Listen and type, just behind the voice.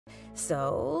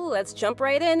So let's jump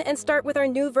right in and start with our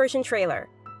new version trailer.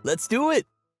 Let's do it!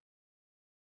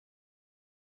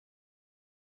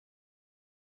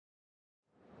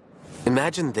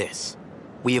 Imagine this.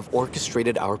 We have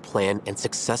orchestrated our plan and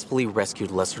successfully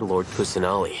rescued Lesser Lord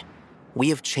Kusanali. We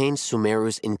have changed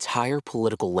Sumeru's entire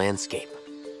political landscape.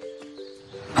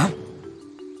 Huh?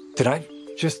 Did I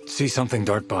just see something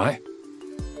dart by?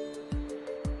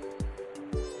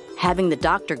 Having the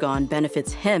doctor gone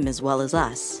benefits him as well as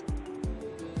us.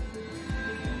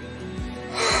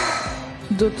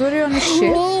 Dottore on a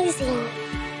ship? Amazing.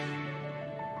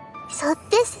 So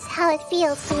this is how it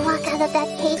feels to walk out of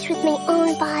that cage with my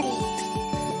own body.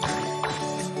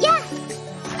 Yeah!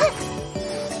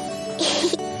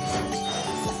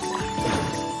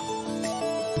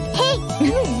 Hey!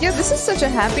 Yeah, this is such a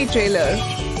happy trailer.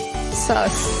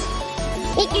 Sus.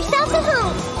 Make yourself at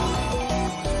home!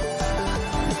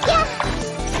 Yeah!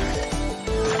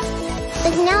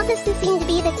 But now doesn't seem to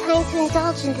be the time to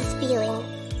indulge in this feeling.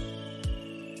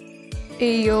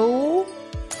 Ayo.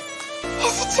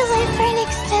 Is it too late for an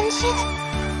extension?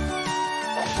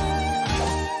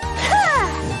 Ha!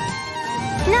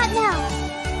 Not now.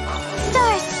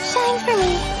 Stars, shine for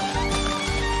me.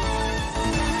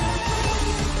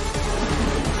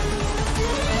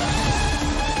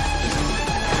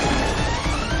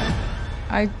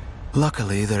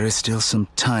 Luckily, there is still some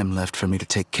time left for me to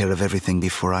take care of everything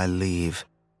before I leave.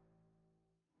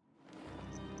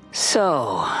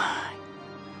 So,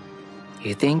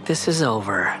 you think this is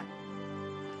over?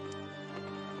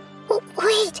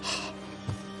 Wait.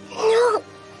 No.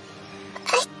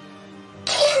 I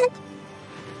can't.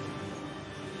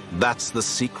 That's the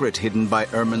secret hidden by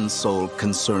Ermin's soul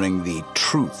concerning the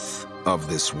truth of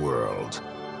this world.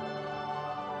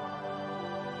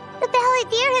 The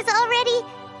Balladeer has already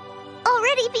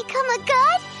become a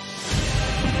god?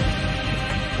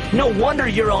 No wonder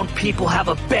your own people have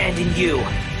abandoned you,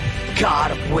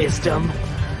 God of Wisdom.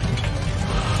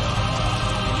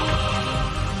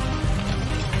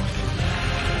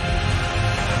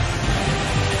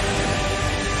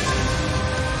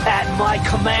 At my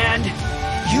command,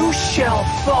 you shall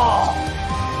fall.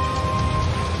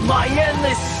 My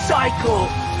endless cycle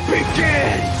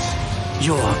begins.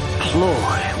 Your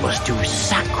ploy was to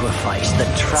sacrifice the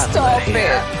traveler Stop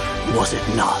here, it. was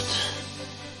it not?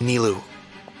 Nilou,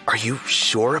 are you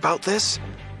sure about this?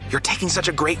 You're taking such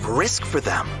a great risk for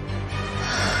them.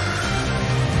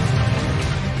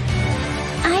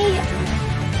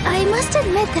 I must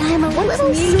admit that I'm a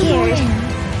little scared.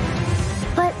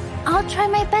 But I'll try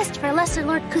my best for Lesser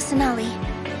Lord Kusanali.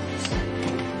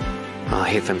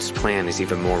 Hathem's plan is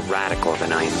even more radical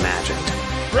than I imagined.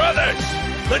 Brothers,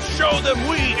 let's show them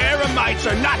we Eremites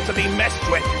are not to be messed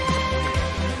with.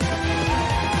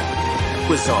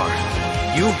 Quasar,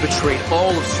 you've betrayed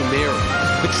all of Sumeru,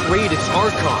 betrayed its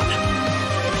Archon.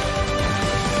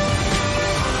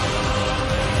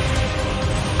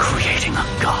 Creating a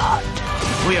god.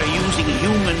 We are using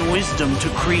human wisdom to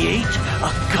create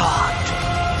a god.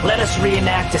 Let us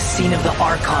reenact the scene of the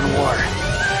Archon War.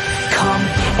 Come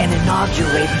and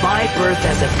inaugurate my birth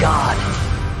as a god.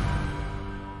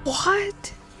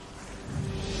 What?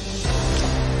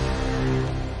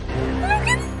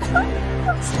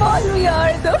 How small we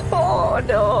are though. Oh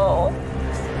no.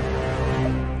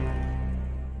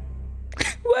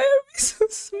 Why are we so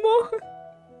small?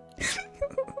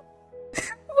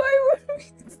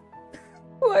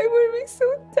 Why were we so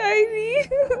tiny?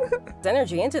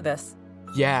 Energy into this.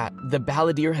 Yeah, the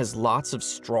Balladeer has lots of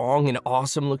strong and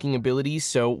awesome looking abilities,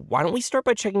 so why don't we start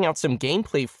by checking out some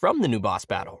gameplay from the new boss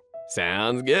battle?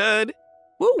 Sounds good.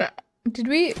 Woo! Did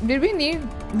we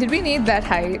need that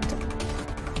height?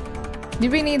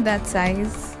 Did we need that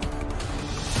size?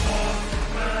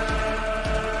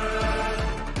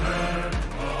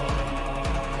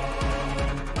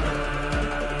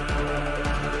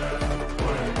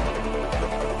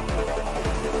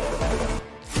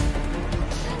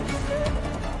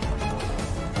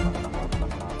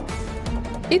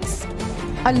 It's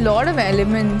a lot of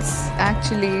elements,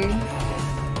 actually.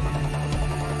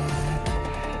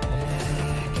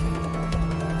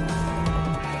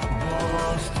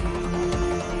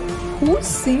 Who's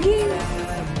singing?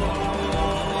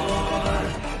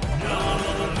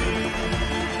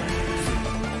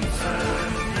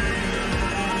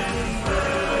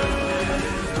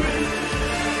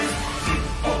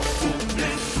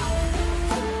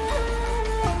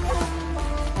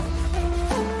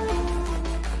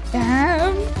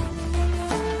 Damn.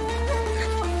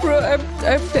 Bro,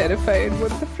 I'm terrified.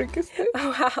 What the frick is this?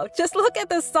 Oh, wow, just look at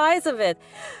the size of it.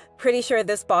 Pretty sure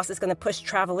this boss is gonna push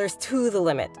travelers to the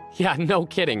limit. Yeah, no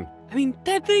kidding. I mean,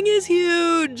 that thing is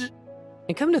huge.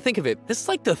 And come to think of it, this is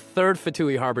like the third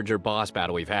Fatui Harbinger boss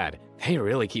battle we've had. They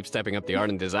really keep stepping up the art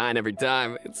and design every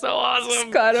time. It's so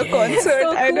awesome. Scara concert,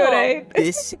 so I know, cool. right?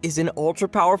 This is an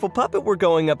ultra-powerful puppet we're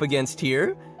going up against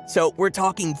here. So we're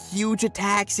talking huge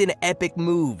attacks and epic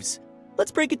moves.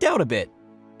 Let's break it down a bit.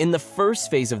 In the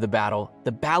first phase of the battle,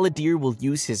 the balladeer will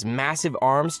use his massive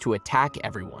arms to attack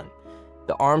everyone.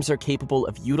 The arms are capable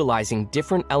of utilizing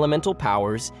different elemental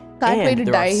powers, Can't wait and to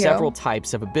there die are here. several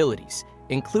types of abilities,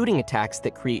 including attacks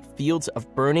that create fields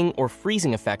of burning or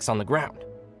freezing effects on the ground.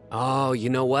 Oh, you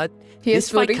know what? He has This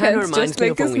fight floating kind of heads reminds just me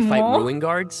like of when his we fight mom. Ruin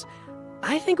Guards.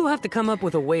 I think we'll have to come up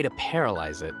with a way to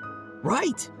paralyze it.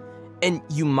 Right. And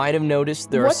you might have noticed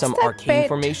there What's are some that arcane pet?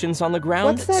 formations on the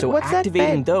ground, What's that- so what's that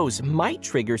activating pet? those might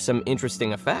trigger some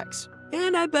interesting effects.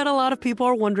 And I bet a lot of people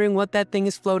are wondering what that thing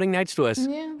is floating next to us.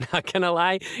 Yeah. Not gonna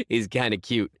lie, he's kind of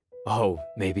cute. Oh,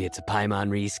 maybe it's a Paimon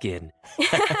reskin.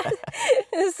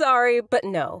 Sorry, but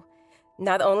no.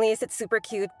 Not only is it super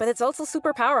cute, but it's also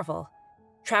super powerful.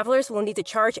 Travelers will need to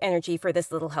charge energy for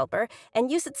this little helper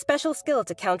and use its special skill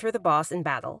to counter the boss in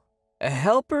battle. A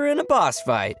helper in a boss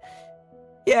fight.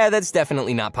 Yeah, that's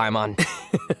definitely not Paimon.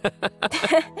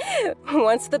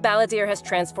 Once the balladeer has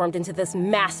transformed into this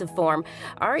massive form,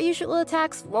 our usual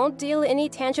attacks won't deal any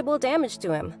tangible damage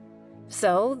to him.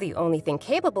 So, the only thing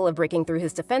capable of breaking through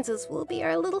his defenses will be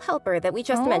our little helper that we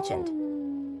just mentioned.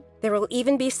 There will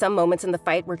even be some moments in the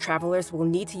fight where travelers will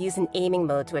need to use an aiming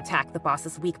mode to attack the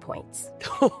boss's weak points.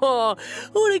 Oh,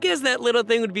 who would have guessed that little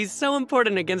thing would be so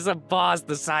important against a boss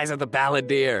the size of the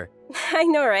balladeer? I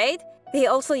know, right? They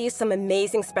also use some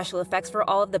amazing special effects for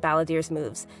all of the balladeer's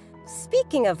moves.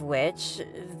 Speaking of which,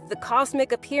 the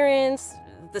cosmic appearance,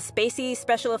 the spacey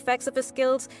special effects of his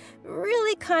skills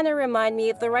really kind of remind me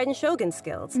of the Raiden Shogun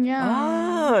skills. Yeah.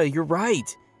 Ah, you're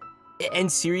right.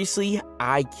 And seriously,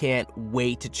 I can't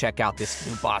wait to check out this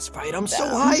new boss fight. I'm so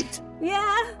hyped.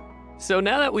 Yeah. So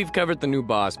now that we've covered the new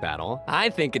boss battle, I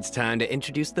think it's time to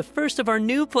introduce the first of our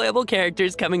new playable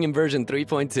characters coming in version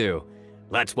 3.2.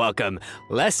 Let's welcome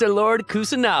Lesser Lord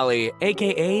Kusanali,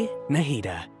 aka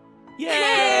Nahida.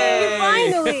 Yay!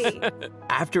 Finally!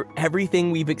 After everything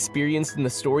we've experienced in the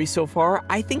story so far,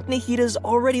 I think Nahida's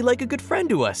already like a good friend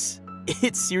to us.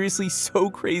 It's seriously so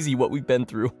crazy what we've been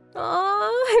through.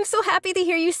 Oh, I'm so happy to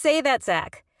hear you say that,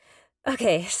 Zach.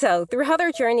 Okay, so throughout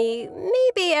our journey,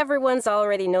 maybe everyone's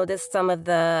already noticed some of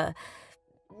the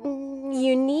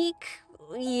unique,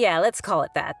 yeah, let's call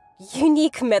it that,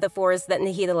 unique metaphors that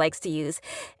Nahida likes to use.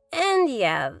 And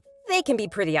yeah, they can be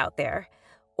pretty out there.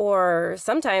 Or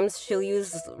sometimes she'll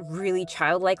use really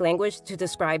childlike language to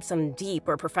describe some deep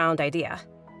or profound idea.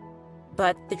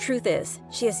 But the truth is,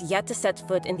 she has yet to set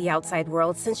foot in the outside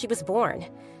world since she was born.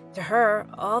 To her,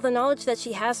 all the knowledge that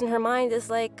she has in her mind is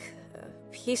like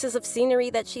pieces of scenery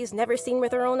that she's never seen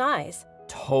with her own eyes.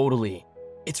 Totally.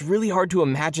 It's really hard to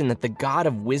imagine that the god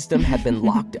of wisdom had been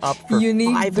locked up for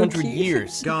Unique 500 Buki.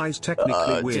 years. Guys,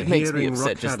 technically we're it makes me hearing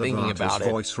upset just thinking about Rockadavata's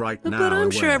it. voice right now. But I'm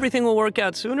sure where- everything will work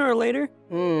out sooner or later.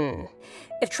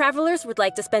 If travelers would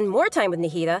like to spend more time with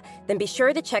Nahida, then be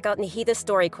sure to check out Nahida's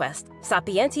story quest,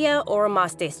 Sapientia or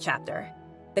Mastes chapter.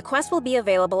 The quest will be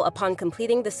available upon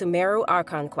completing the Sumeru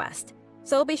Archon quest.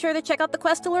 So be sure to check out the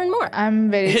quest to learn more. I'm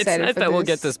very It's excited nice for that this. we'll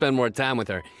get to spend more time with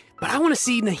her. But I want to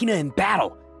see Nahida in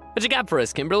battle. What you got for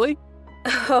us, Kimberly?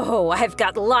 Oh, I've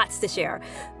got lots to share.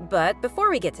 But before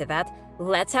we get to that,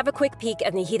 let's have a quick peek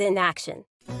at Nahida in action.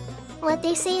 What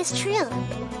they say is true.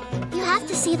 You have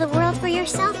to see the world for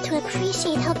yourself to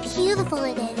appreciate how beautiful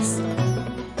it is.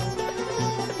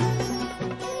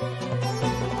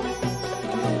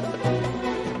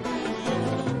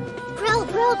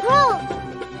 Grow!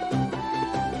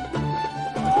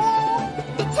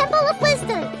 The Temple of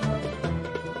Wisdom!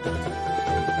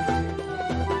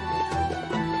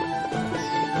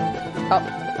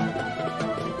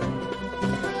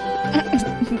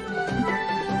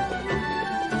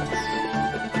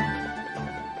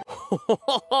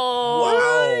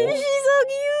 Wow! She's so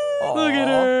cute! Look at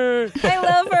her! I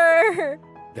love her!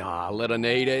 Aw, little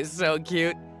Nahida is so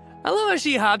cute. I love how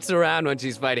she hops around when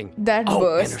she's fighting. That and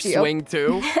burst, her swing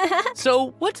too.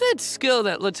 So, what's that skill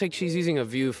that looks like she's using a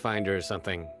viewfinder or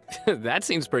something? That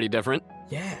seems pretty different.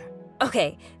 Yeah.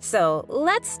 Okay, so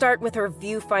let's start with her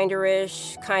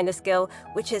viewfinder-ish kind of skill,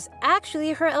 which is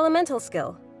actually her elemental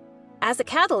skill. As a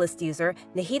catalyst user,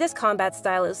 Nahida's combat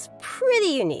style is pretty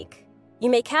unique. You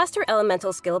may cast her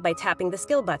elemental skill by tapping the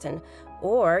skill button,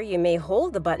 or you may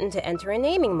hold the button to enter an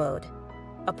aiming mode.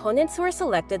 Opponents who are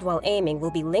selected while aiming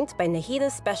will be linked by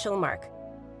Nahida's special mark.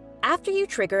 After you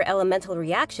trigger elemental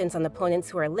reactions on opponents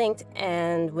who are linked,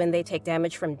 and when they take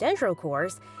damage from dendro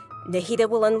cores, Nahida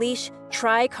will unleash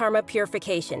Tri-Karma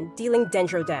Purification, dealing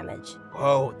dendro damage.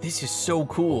 Whoa, this is so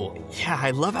cool. Yeah,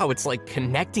 I love how it's like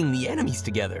connecting the enemies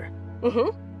together.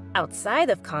 Outside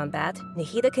of combat,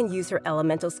 Nahida can use her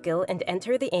elemental skill and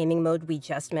enter the aiming mode we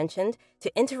just mentioned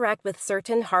to interact with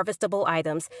certain harvestable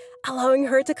items, allowing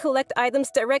her to collect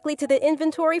items directly to the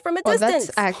inventory from a distance.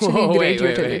 That's actually great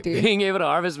utility. Being able to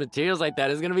harvest materials like that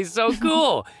is going to be so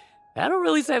cool. That'll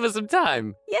really save us some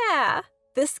time. Yeah.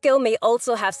 This skill may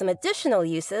also have some additional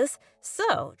uses,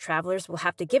 so travelers will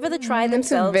have to give it a try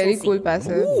themselves. It's a very cool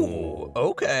passive. Ooh,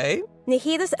 okay.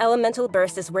 Nahida's elemental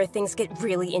burst is where things get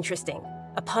really interesting.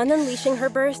 Upon unleashing her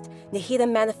burst, Nahida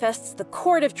manifests the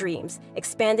Court of Dreams,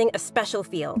 expanding a special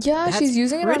field. Yeah, That's she's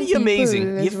using it on pretty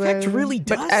amazing. The as effect well. really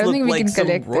does But I don't look think we like can some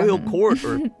collect royal them. court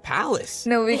or palace.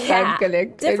 No, we can't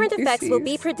collect Different effects will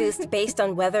be NPCs. produced based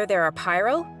on whether there are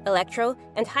pyro, electro,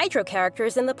 and hydro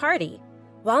characters in the party.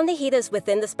 While Nahida is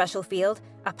within the special field,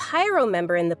 a pyro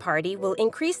member in the party will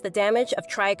increase the damage of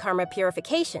Tri-Karma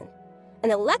Purification. An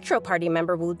electro party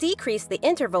member will decrease the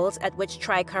intervals at which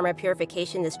Tri-Karma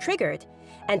Purification is triggered,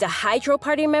 and a hydro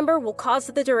party member will cause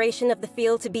the duration of the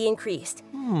field to be increased.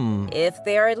 If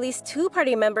there are at least 2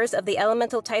 party members of the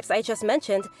elemental types I just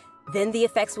mentioned, then the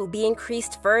effects will be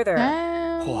increased further.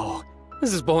 Whoa,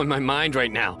 this is blowing my mind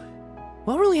right now.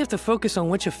 We'll really have to focus on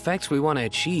which effects we want to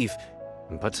achieve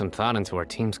and put some thought into our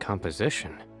team's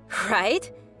composition. Right?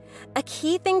 A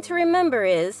key thing to remember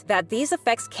is that these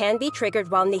effects can be triggered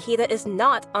while Nahida is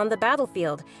not on the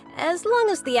battlefield, as long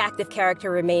as the active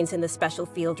character remains in the special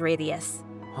field radius.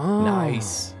 Oh.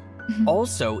 Nice.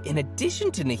 Also, in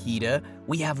addition to Nahida,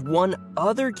 we have one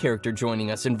other character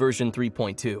joining us in version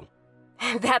 3.2.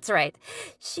 That's right.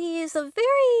 She's a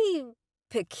very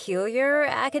peculiar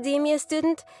academia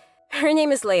student. Her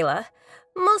name is Layla.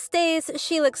 Most days,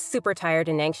 she looks super tired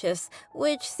and anxious,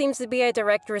 which seems to be a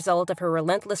direct result of her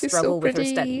relentless She's struggle so with her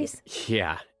pretty. studies.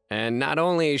 Yeah, and not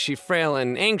only is she frail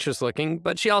and anxious looking,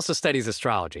 but she also studies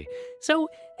astrology. So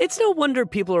it's no wonder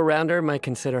people around her might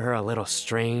consider her a little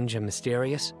strange and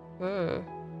mysterious.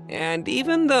 And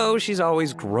even though she's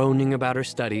always groaning about her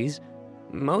studies,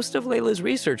 most of Layla's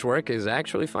research work is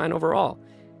actually fine overall.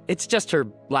 It's just her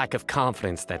lack of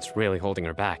confidence that's really holding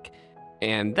her back.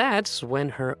 And that's when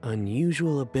her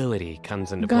unusual ability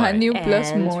comes into play. Ganyu plus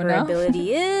And her Mona.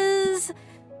 ability is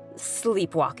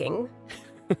sleepwalking.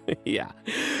 Yeah.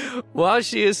 While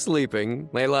she is sleeping,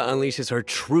 Layla unleashes her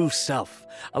true self,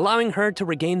 allowing her to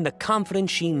regain the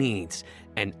confidence she needs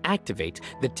and activate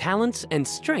the talents and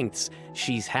strengths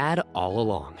she's had all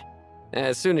along.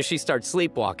 As soon as she starts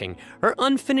sleepwalking, her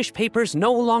unfinished papers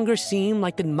no longer seem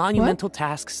like the monumental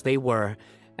tasks they were,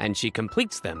 and she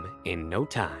completes them in no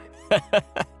time.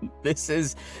 This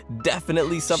is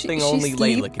definitely something She only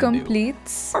Layla can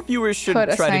completes do. Our viewers should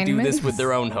her try to do this assignments. with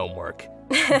their own homework.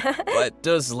 But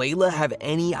does Layla have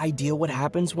any idea what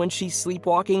happens when she's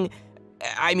sleepwalking?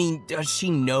 I mean, does she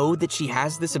know that she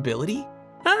has this ability?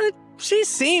 She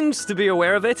seems to be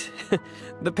aware of it.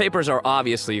 The papers are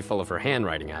obviously full of her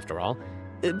handwriting, after all.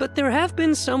 But there have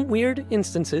been some weird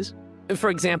instances. For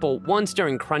example, once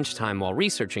during crunch time while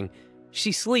researching,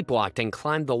 she sleepwalked and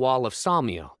climbed the wall of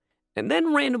Sawmill, and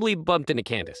then randomly bumped into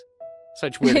Candace.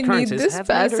 Such weird I need occurrences this have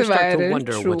made her passive start to iron,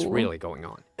 wonder what's true. really going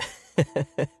on.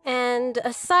 And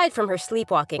aside from her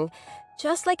sleepwalking,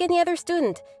 just like any other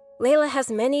student, Layla has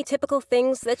many typical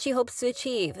things that she hopes to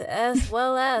achieve, as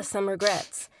well as some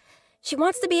regrets. She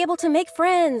wants to be able to make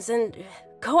friends and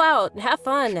go out and have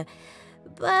fun,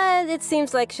 but it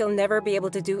seems like she'll never be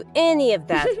able to do any of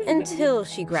that until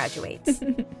she graduates.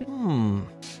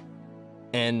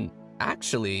 And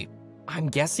actually, I'm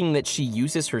guessing that she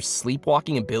uses her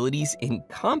sleepwalking abilities in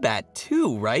combat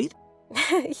too, right?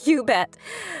 You bet.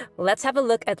 Let's have a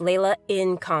look at Layla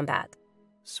in combat.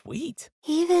 Sweet.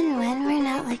 Even when we're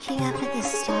not looking up at the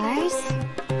stars,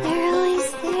 they're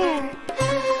always there.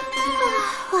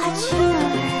 Watching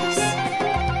over us.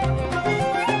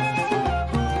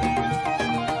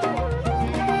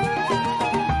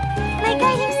 My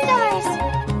guiding stars!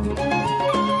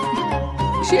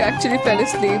 She actually fell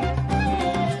asleep.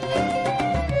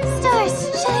 Stars,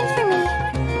 shine